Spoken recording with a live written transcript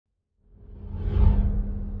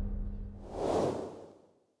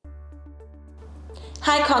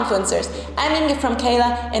Hi Confluencers, I'm Inge from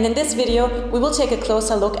Caelor, and in this video we will take a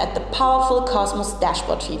closer look at the powerful Cosmos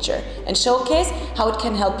dashboard feature and showcase how it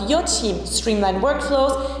can help your team streamline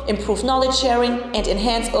workflows, improve knowledge sharing and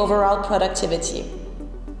enhance overall productivity.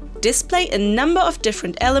 Display a number of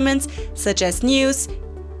different elements such as news,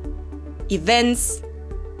 events,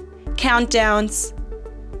 countdowns,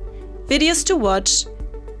 videos to watch,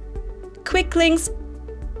 quick links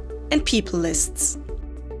and people lists.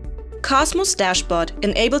 Cosmos Dashboard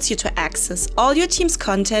enables you to access all your team's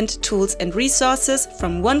content, tools and resources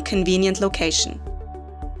from one convenient location.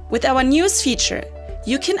 With our news feature,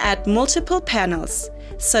 you can add multiple panels,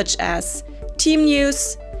 such as team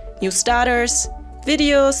news, new starters,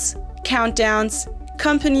 videos, countdowns,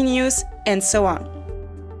 company news, and so on.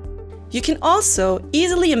 You can also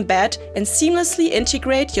easily embed and seamlessly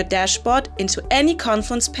integrate your dashboard into any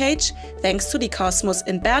Confluence page thanks to the Cosmos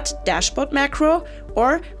Embed Dashboard macro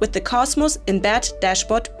or with the Cosmos Embed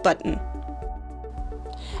Dashboard button.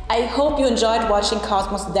 I hope you enjoyed watching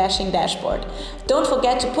Cosmos Dashing Dashboard. Don't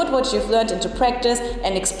forget to put what you've learned into practice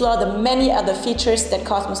and explore the many other features that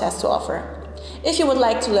Cosmos has to offer. If you would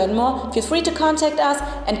like to learn more, feel free to contact us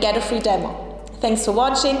and get a free demo. Thanks for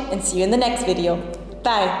watching and see you in the next video.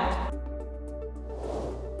 Bye!